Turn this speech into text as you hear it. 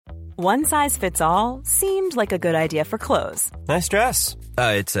One size fits all seemed like a good idea for clothes. Nice dress.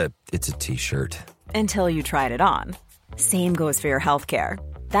 It's a T-shirt. Until you tried it on. Same goes for your healthcare.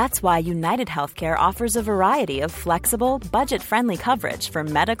 That's why United Healthcare offers a variety of flexible, budget-friendly coverage for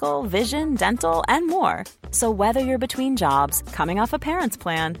medical, vision, dental, and more. So whether you're between jobs, coming off a parent's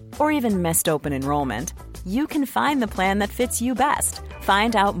plan, or even missed open enrollment, you can find the plan that fits you best.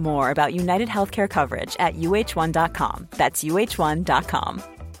 Find out more about United Healthcare coverage at uh1.com. That's uh1.com.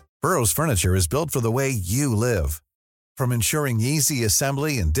 Burrow's furniture is built for the way you live. From ensuring easy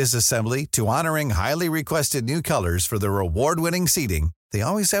assembly and disassembly to honoring highly requested new colors for their award-winning seating, they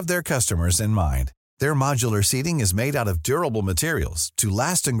always have their customers in mind. Their modular seating is made out of durable materials to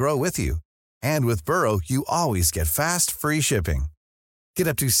last and grow with you. And with Burrow, you always get fast, free shipping. Get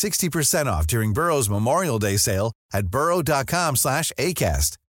up to 60% off during Burrow's Memorial Day sale at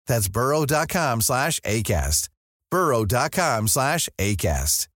burrow.com/ACAST. That's burrow.com/ACAST.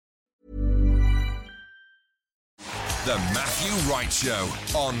 burrow.com/ACAST. The Matthew Wright Show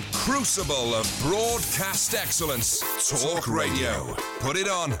on Crucible of Broadcast Excellence. Talk Radio. Put it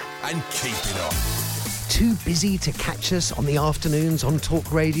on and keep it on. Too busy to catch us on the afternoons on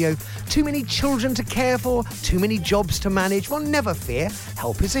Talk Radio? Too many children to care for? Too many jobs to manage? Well, never fear.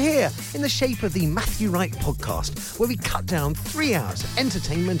 Help is here in the shape of the Matthew Wright podcast, where we cut down 3 hours of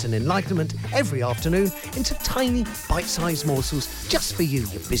entertainment and enlightenment every afternoon into tiny, bite-sized morsels just for you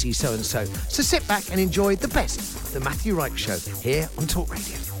busy so-and-so. So sit back and enjoy the best of the Matthew Wright Show here on Talk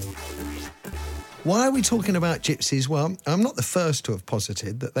Radio. Why are we talking about gypsies? Well, I'm not the first to have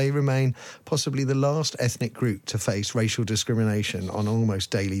posited that they remain possibly the last ethnic group to face racial discrimination on an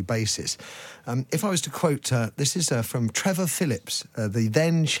almost daily basis. If I was to quote, this is from Trevor Phillips, the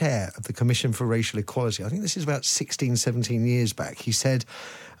then chair of the Commission for Racial Equality. I think this is about 16, 17 years back. He said,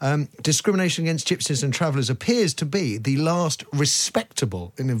 discrimination against gypsies and travellers appears to be the last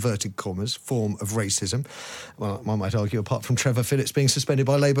respectable, in inverted commas, form of racism. Well, one might argue, apart from Trevor Phillips being suspended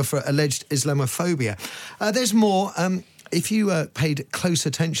by Labour for alleged Islamophobia. There's more. If you paid close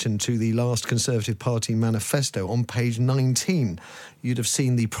attention to the last Conservative Party manifesto on page 19, you'd have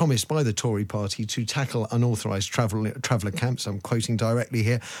seen the promise by the Tory party to tackle unauthorised traveller camps. I'm quoting directly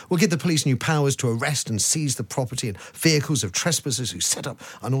here. We'll give the police new powers to arrest and seize the property and vehicles of trespassers who set up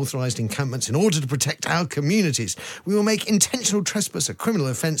unauthorised encampments in order to protect our communities. We will make intentional trespass a criminal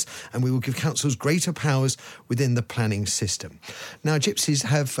offence, and we will give councils greater powers within the planning system. Now, gypsies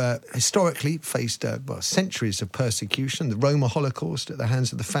have historically faced centuries of persecution. The Roma Holocaust at the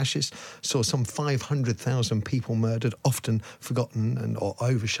hands of the fascists saw some 500,000 people murdered, often forgotten or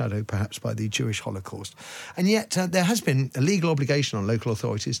overshadowed perhaps by the Jewish Holocaust. And yet there has been a legal obligation on local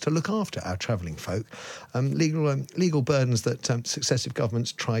authorities to look after our travelling folk, legal burdens that successive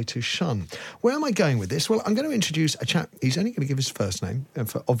governments try to shun. Where am I going with this? Well, I'm going to introduce a chap. He's only going to give his first name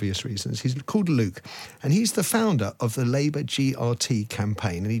for obvious reasons. He's called Luke, and he's the founder of the Labour GRT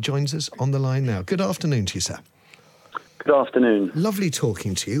campaign, and he joins us on the line now. Good afternoon to you, sir. Good afternoon. Lovely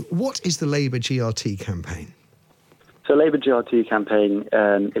talking to you. What is the Labour GRT campaign? So Labour GRT campaign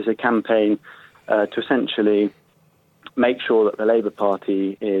is a campaign to essentially make sure that the Labour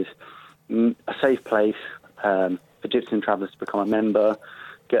Party is a safe place for gypsy and travellers to become a member,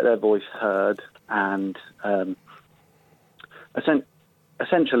 get their voice heard, and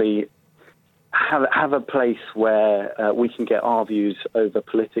essentially have a place where we can get our views over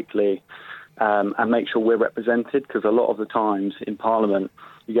politically and make sure we're represented, because a lot of the times in Parliament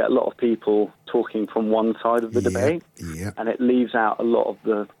you get a lot of people talking from one side of the debate, and it leaves out a lot of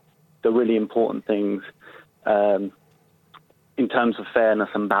the really important things in terms of fairness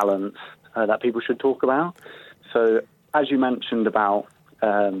and balance that people should talk about. So, as you mentioned about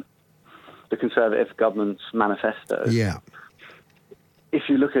the Conservative government's manifesto, if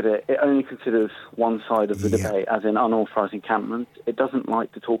you look at it, it only considers one side of the debate, as in unauthorised encampments. It doesn't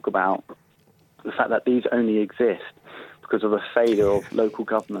like to talk about the fact that these only exist because of a failure of local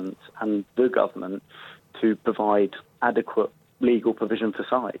governments and the government to provide adequate legal provision for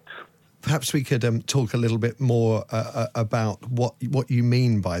sites. Perhaps we could talk a little bit more about what you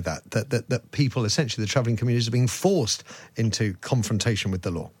mean by that people, essentially the travelling communities, are being forced into confrontation with the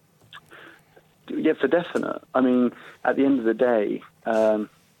law. Yeah, for definite. I mean, at the end of the day,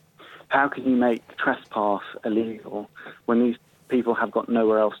 how can you make trespass illegal when these people have got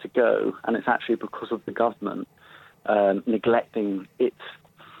nowhere else to go, and it's actually because of the government neglecting its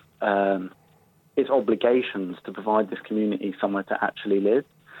obligations to provide this community somewhere to actually live.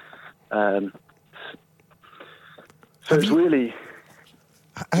 So it's really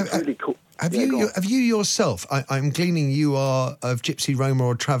cool. Have you yourself? I'm gleaning you are of Gypsy, Roma,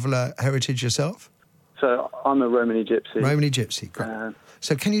 or Traveller heritage yourself. So I'm a Romany Gypsy. Romany Gypsy, great.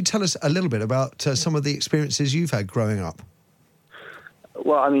 So can you tell us a little bit about some of the experiences you've had growing up?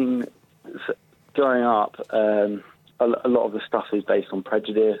 Well, I mean, growing up, a lot of the stuff is based on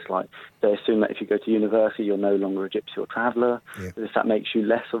prejudice. Like, they assume that if you go to university, you're no longer a gypsy or traveller. Yeah. If that makes you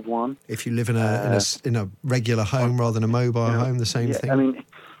less of one. If you live in a regular home rather than a mobile home, the same thing. I mean,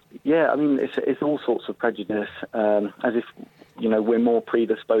 it's all sorts of prejudice. As if we're more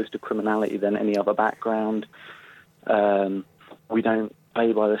predisposed to criminality than any other background. We don't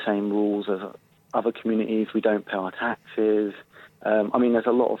play by the same rules as other communities. We don't pay our taxes. There's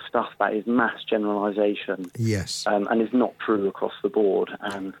a lot of stuff that is mass generalisation. Yes. And is not true across the board.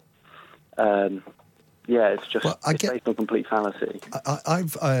 And, it's just based on complete fallacy.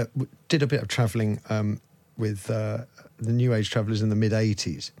 I've did a bit of travelling with the New Age travellers in the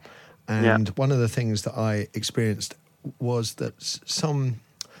mid-'80s. And one of the things that I experienced was that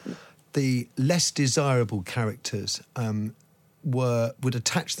the less desirable characters would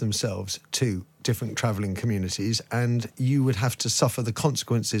attach themselves to different travelling communities, and you would have to suffer the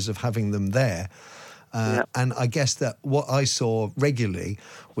consequences of having them there. And I guess that what I saw regularly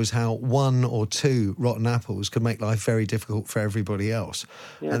was how one or two rotten apples could make life very difficult for everybody else.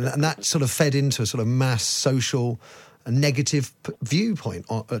 Yeah, and that sort of fed into a sort of mass social negative viewpoint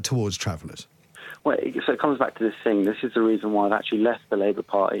towards travellers. Well, so it comes back to this thing. This is the reason why I've actually left the Labour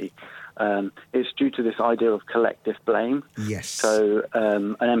Party. It's due to this idea of collective blame. Yes. So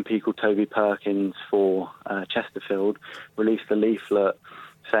an MP called Toby Perkins for Chesterfield released a leaflet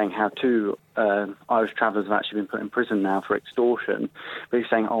saying how two Irish travellers have actually been put in prison now for extortion. But he's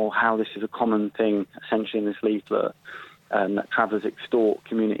saying, how this is a common thing, essentially, in this leaflet, that travellers extort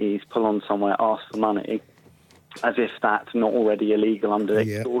communities, pull on somewhere, ask for money, as if that's not already illegal under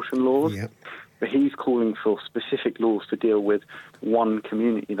extortion laws. Yep. But he's calling for specific laws to deal with one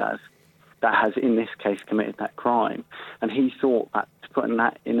community that has, in this case, committed that crime. And he thought that putting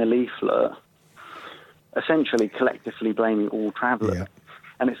that in a leaflet, essentially collectively blaming all travellers. Yeah.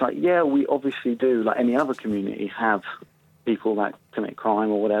 And it's like, we obviously do, like any other community, have people that commit crime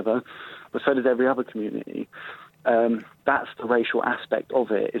or whatever, but so does every other community. That's the racial aspect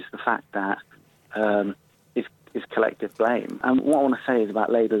of it, is the fact that is collective blame. And what I want to say is about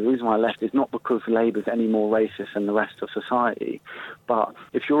Labour, the reason why I left is not because Labour's any more racist than the rest of society, but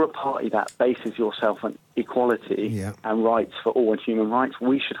if you're a party that bases yourself on equality and rights for all and human rights,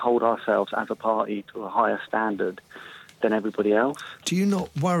 we should hold ourselves as a party to a higher standard than everybody else. Do you not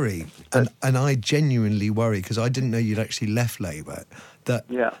worry, and I genuinely worry, because I didn't know you'd actually left Labour,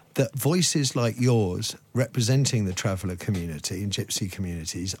 that voices like yours representing the traveller community and gypsy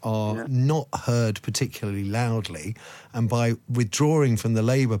communities are not heard particularly loudly, and by withdrawing from the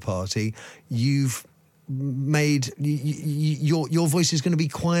Labour Party, you've made your voice is going to be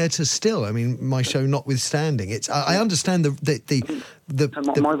quieter still. I mean, my show notwithstanding, I understand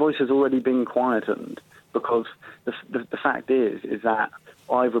my voice has already been quietened, because the fact is that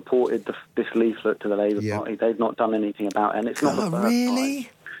I reported this leaflet to the Labour Party. They've not done anything about it, and it's not the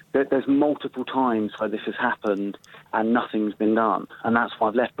first time. There's multiple times where this has happened and nothing's been done, and that's why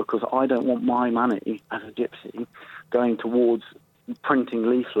I've left, because I don't want my money as a gypsy going towards printing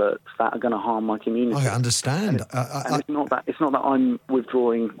leaflets that are going to harm my community. I understand. It's not that I'm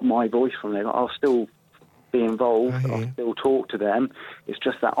withdrawing my voice from Labour. I'll still be involved. I'll still talk to them. It's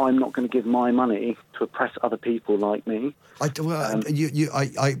just that I'm not going to give my money to oppress other people like me. You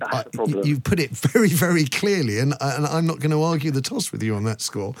put it very, very clearly, and I'm not going to argue the toss with you on that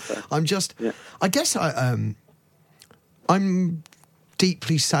score. I'm just, I guess I'm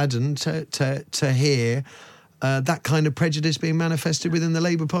deeply saddened to hear that kind of prejudice being manifested within the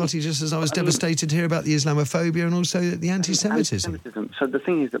Labour Party, just as I was devastated to hear about the Islamophobia and also the anti-Semitism. So the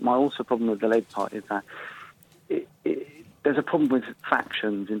thing is that my also problem with the Labour Party is that there's a problem with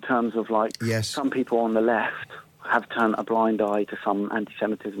factions in terms of, like, some people on the left have turned a blind eye to some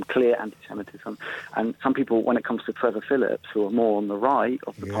anti-Semitism, clear anti-Semitism, and some people, when it comes to Trevor Phillips, who are more on the right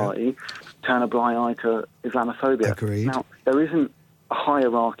of the party, turn a blind eye to Islamophobia. Agreed. Now, there isn't a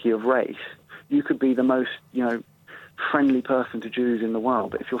hierarchy of race. You could be the most, friendly person to Jews in the world,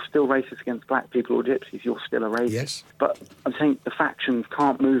 but if you're still racist against black people or gypsies, you're still a racist. Yes. But I'm saying the factions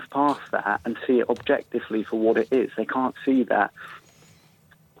can't move past that and see it objectively for what it is. They can't see that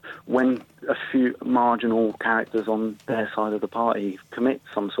when a few marginal characters on their side of the party commit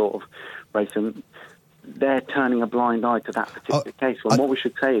some sort of racism, they're turning a blind eye to that particular case. Well, what we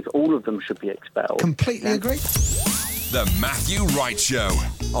should say is all of them should be expelled. Completely agree. The Matthew Wright Show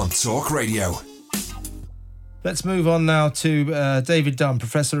on Talk Radio. Let's move on now to David Dunn,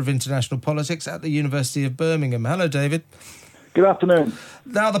 Professor of International Politics at the University of Birmingham. Hello, David. Good afternoon.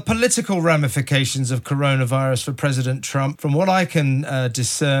 Now, the political ramifications of coronavirus for President Trump, from what I can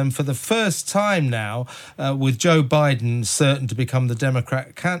discern, for the first time now, with Joe Biden certain to become the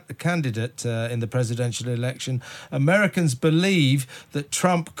Democrat candidate in the presidential election, Americans believe that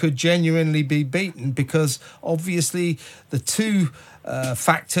Trump could genuinely be beaten because, obviously, the two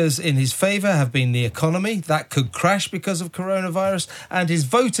factors in his favour have been the economy. That could crash because of coronavirus, and his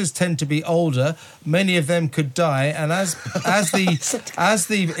voters tend to be older. Many of them could die, and as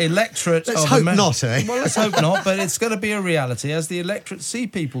the electorate let's hope not, eh? Well, let's hope not, but it's going to be a reality. As the electorate see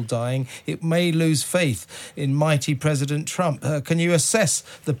people dying, it may lose faith in mighty President Trump. Can you assess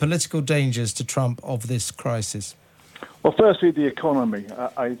the political dangers to Trump of this crisis? Well, firstly, the economy.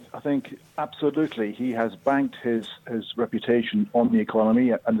 I think absolutely he has banked his reputation on the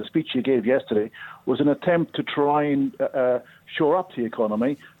economy, and the speech he gave yesterday was an attempt to try and shore up the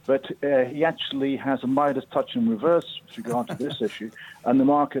economy, but he actually has a Midas touch in reverse with regard to this issue, and the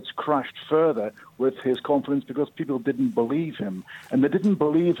markets crashed further with his confidence because people didn't believe him. And they didn't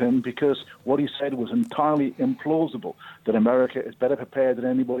believe him because what he said was entirely implausible, that America is better prepared than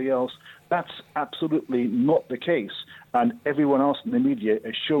anybody else. That's absolutely not the case. And everyone else in the media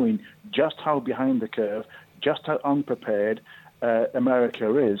is showing just how behind the curve, just how unprepared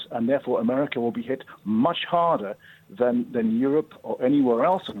America is. And therefore, America will be hit much harder than Europe or anywhere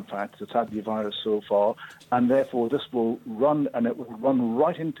else, in fact, that's had the virus so far. And therefore, this will run, and it will run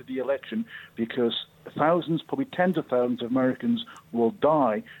right into the election because thousands, probably tens of thousands of Americans will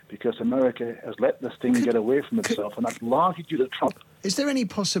die because America has let this thing get away from itself, and that's largely due to Trump. Is there any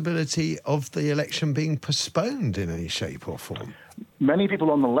possibility of the election being postponed in any shape or form? Many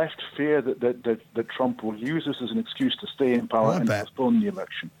people on the left fear that Trump will use this as an excuse to stay in power and postpone the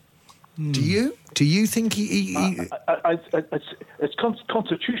election. Do you? Do you think he... It's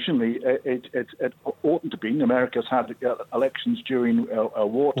constitutionally, it oughtn't to be. America's had elections during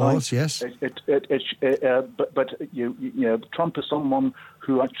wartime. Was, yes. But Trump is someone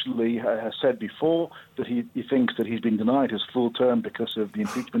who actually has said before that he thinks that he's been denied his full term because of the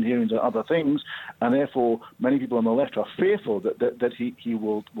impeachment hearings and other things, and therefore many people on the left are fearful that he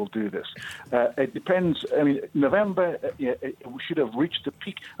will do this. It depends. I mean, November, we should have reached the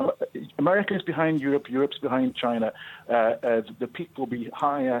peak. America is behind Europe. Europe's behind China. The peak will be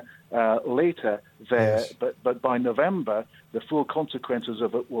higher later there, yes. But by November, the full consequences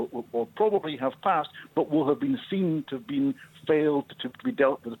of it will probably have passed, but will have been seen to have been failed to be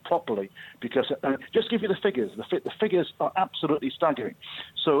dealt with properly. Because just give you the figures. The figures are absolutely staggering.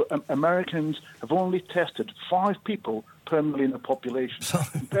 So Americans have only tested 5 people per million of population.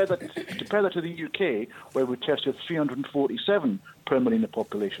 Compare that to the UK, where we tested 347 per million of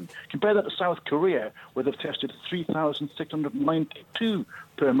population. Compare that to South Korea, where they've tested 3,692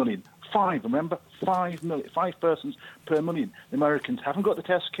 per million. 5 persons per million. The Americans haven't got the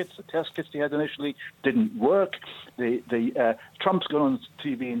test kits. The test kits they had initially didn't work. Trump's gone on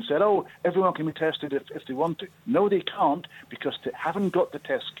TV and said, "Oh, everyone can be tested if they want to." No, they can't, because they haven't got the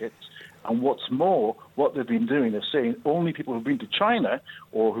test kits. And what's more, what they've been doing is saying only people who've been to China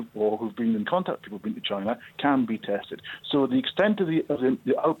or who've been in contact with people who've been to China can be tested. So the extent of the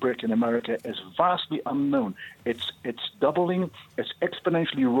outbreak in America is vastly unknown. It's doubling, it's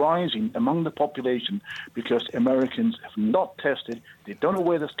exponentially rising among the population because Americans have not tested, they don't know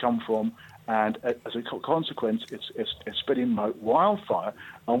where this come from, and as a consequence, it's spreading like wildfire.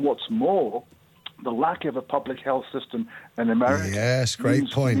 And what's more, the lack of a public health system in America. Yes, great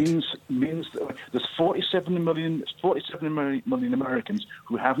point. Means that there's 47 million Americans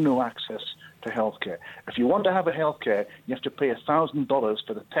who have no access to healthcare. If you want to have a healthcare, you have to pay $1,000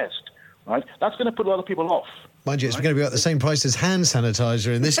 for the test. Right? That's going to put a lot of people off. Mind you, it's going to be about the same price as hand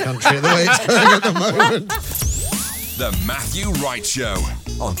sanitizer in this country, the way it's going at the moment. The Matthew Wright Show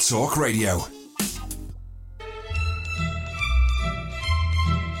on Talk Radio.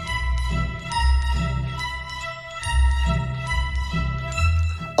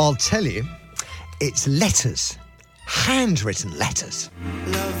 I'll tell you, it's letters, handwritten letters.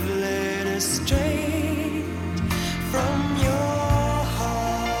 Love letters straight from your heart.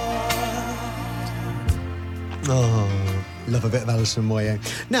 Oh, love a bit of Alison Moyet.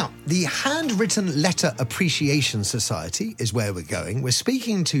 Now, the Handwritten Letter Appreciation Society is where we're going. We're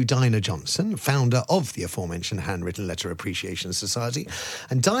speaking to Dinah Johnson, founder of the aforementioned Handwritten Letter Appreciation Society.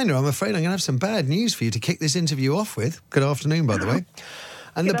 And Dinah, I'm afraid I'm going to have some bad news for you to kick this interview off with. Good afternoon, by the way.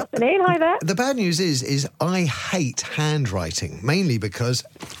 And Good afternoon, hi there. The bad news is I hate handwriting, mainly because,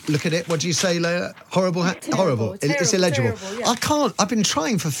 look at it, what do you say, Leah? Horrible. It's illegible. Terrible, yeah. I can't, I've been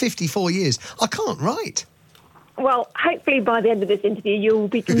trying for 54 years. I can't write. Well, hopefully by the end of this interview, you'll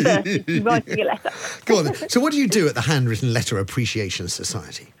be converted to writing a letter. Go on. So what do you do at the Handwritten Letter Appreciation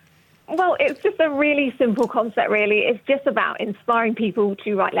Society? Well, it's just a really simple concept, really. It's just about inspiring people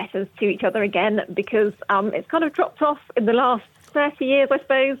to write letters to each other again, because it's kind of dropped off in the last 30 years, I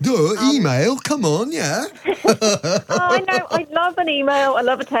suppose. Email, come on, yeah. I know, I love an email, I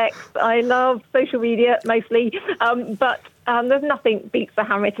love a text, I love social media, mostly, but there's nothing beats a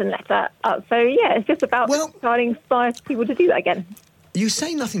handwritten letter. So, yeah, it's just about trying to inspire people to do that again. You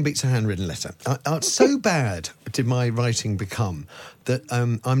say nothing beats a handwritten letter. So bad did my writing become that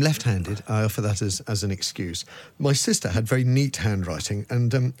I'm left-handed. I offer that as an excuse. My sister had very neat handwriting,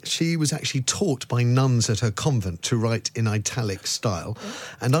 and she was actually taught by nuns at her convent to write in italic style.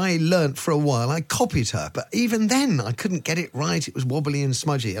 And I learnt for a while. I copied her, but even then I couldn't get it right. It was wobbly and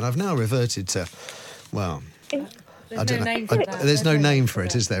smudgy, and I've now reverted to, well... There's no name for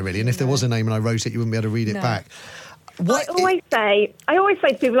it, is there, really? And if there was a name and I wrote it, you wouldn't be able to read it back. I always say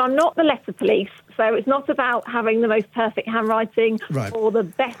to people, I'm not the letter police, so it's not about having the most perfect handwriting or the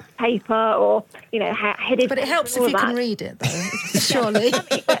best paper or, headed... But it helps if you can read it, though, surely.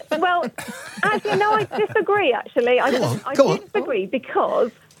 Well, actually, no, I disagree, actually. I disagree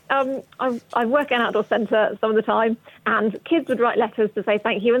because... I work at an outdoor centre some of the time, and kids would write letters to say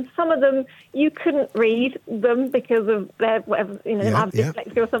thank you, and some of them you couldn't read them because of their whatever, they have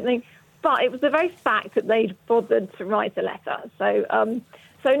dyslexia or something. But it was the very fact that they'd bothered to write a letter. So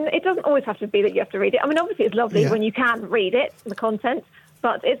it doesn't always have to be that you have to read it. I mean, obviously it's lovely when you can read it, the content,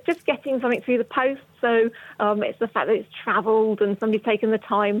 but it's just getting something through the post. So it's the fact that it's travelled and somebody's taken the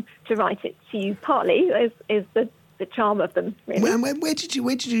time to write it to you. Partly is the charm of them, really. Where did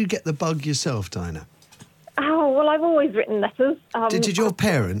you get the bug yourself, Dinah? Oh, well, I've always written letters. Did your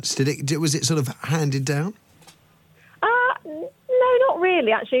parents? Was it sort of handed down? No, not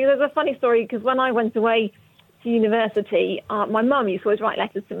really, actually. There's a funny story, because when I went away to university, my mum used to always write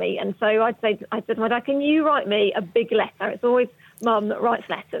letters to me, and so I said to my dad, can you write me a big letter? It's always mum that writes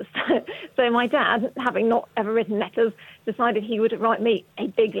letters. So my dad, having not ever written letters, decided he would write me a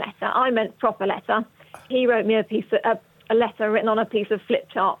big letter. I meant proper letter. He wrote me a letter written on a piece of flip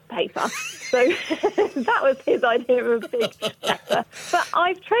chart paper. So that was his idea of a big letter. But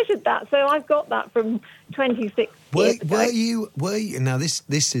I've treasured that, so I've got that from 26 years ago. Were you now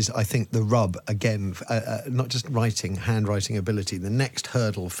this is, I think, the rub again, not just handwriting ability. The next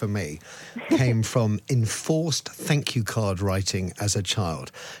hurdle for me came from enforced thank you card writing as a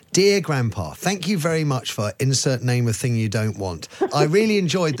child. Dear Grandpa, thank you very much for insert name of thing you don't want. I really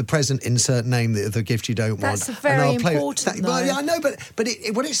enjoyed the present insert name of the gift you don't want. That's very important. Well, yeah, I know, but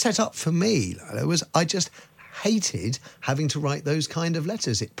what it set up for me was I just hated having to write those kind of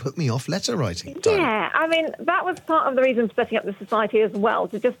letters. It put me off letter writing. Yeah, I mean, that was part of the reason for setting up the society as well,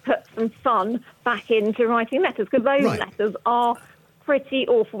 to just put some fun back into writing letters, because those letters are pretty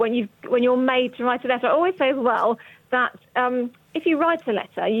awful when you're made to write a letter. I always say as well that if you write a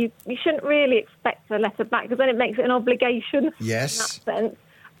letter, you shouldn't really expect a letter back, because then it makes it an obligation. Yes. In that sense.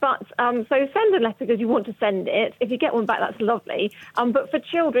 But so send a letter because you want to send it. If you get one back, that's lovely. But for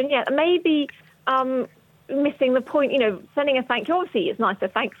children, maybe missing the point, sending a thank you. Obviously, it's nice to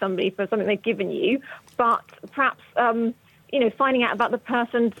thank somebody for something they've given you, but perhaps, finding out about the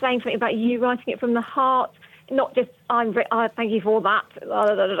person, saying something about you, writing it from the heart, not just, thank you for that.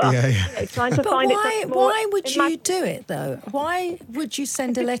 Trying to find it. Why would you do it, though? Why would you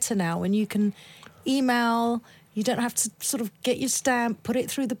send a letter now when you can email? You don't have to sort of get your stamp, put it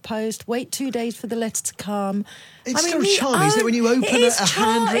through the post, wait 2 days for the letter to come. It's still charming, isn't it, when you open a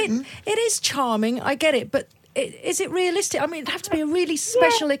handwritten... It is charming, I get it, but is it realistic? I mean, it'd have to be a really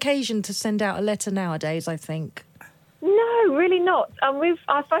special occasion to send out a letter nowadays, I think. No, really not. I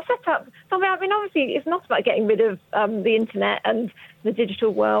set up something. I mean, obviously, it's not about getting rid of the internet and the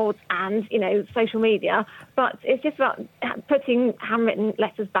digital world and social media, but it's just about putting handwritten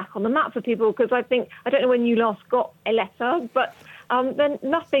letters back on the map for people. Because I don't know when you last got a letter, but then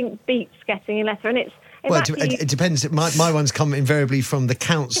nothing beats getting a letter, and it's. It depends. My ones come invariably from the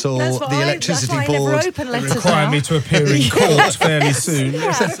council, the electricity board. They require me to appear in court fairly soon.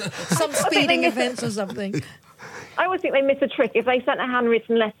 Some speeding events or something. I always think they miss a trick. If they sent a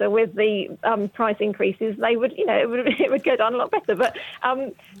handwritten letter with the price increases, they would, it would go down a lot better. But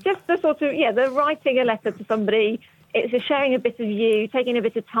just the sort of, the writing a letter to somebody, it's just sharing a bit of you, taking a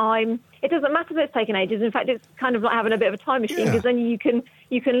bit of time. It doesn't matter that it's taken ages. In fact, it's kind of like having a bit of a time machine, because then you can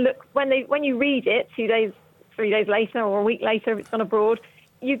look when you read it 2 days, 3 days later, or a week later if it's gone abroad.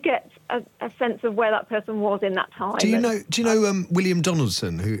 you get a sense of where that person was in that time. Do you know William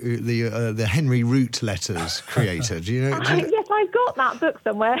Donaldson, who the Henry Root letters creator? Do you know? Yes, I've got that book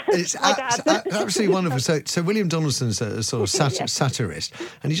somewhere. It's absolutely wonderful. So William Donaldson's a sort of satirist,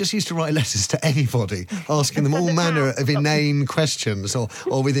 and he just used to write letters to anybody, asking them all manner of inane questions or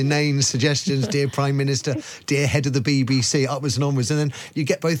with inane suggestions. Dear Prime Minister, dear head of the BBC, upwards and onwards, and then you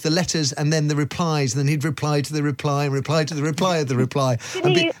get both the letters and then the replies, and then he'd reply to the reply and reply to the reply of the reply.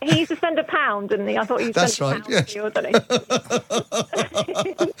 He used to send £1, didn't he? I thought you sent £1 to you, didn't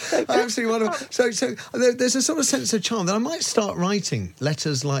he? Absolutely wonderful. So there's a sort of sense of charm that I might start writing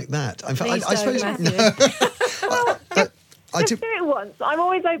letters like that. In fact, I suppose. Just do it once. I'm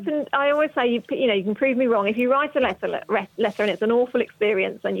always open. I always say, you can prove me wrong. If you write a letter and it's an awful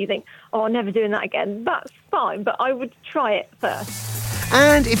experience and you think, oh, I'm never doing that again, that's fine. But I would try it first.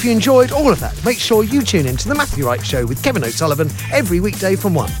 And if you enjoyed all of that, make sure you tune in to The Matthew Wright Show with Kevin O'Sullivan every weekday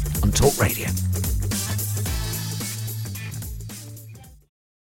from 1 on Talk Radio.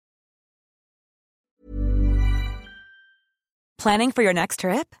 Planning for your next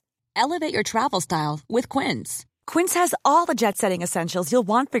trip? Elevate your travel style with Quince. Quince has all the jet-setting essentials you'll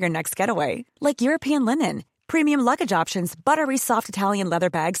want for your next getaway, like European linen, premium luggage options, buttery soft Italian leather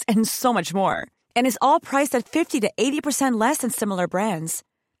bags, and so much more. And is all priced at 50 to 80% less than similar brands.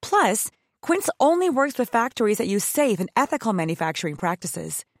 Plus, Quince only works with factories that use safe and ethical manufacturing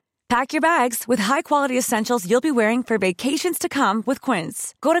practices. Pack your bags with high-quality essentials you'll be wearing for vacations to come with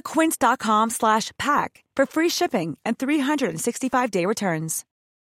Quince. Go to quince.com/pack for free shipping and 365-day returns.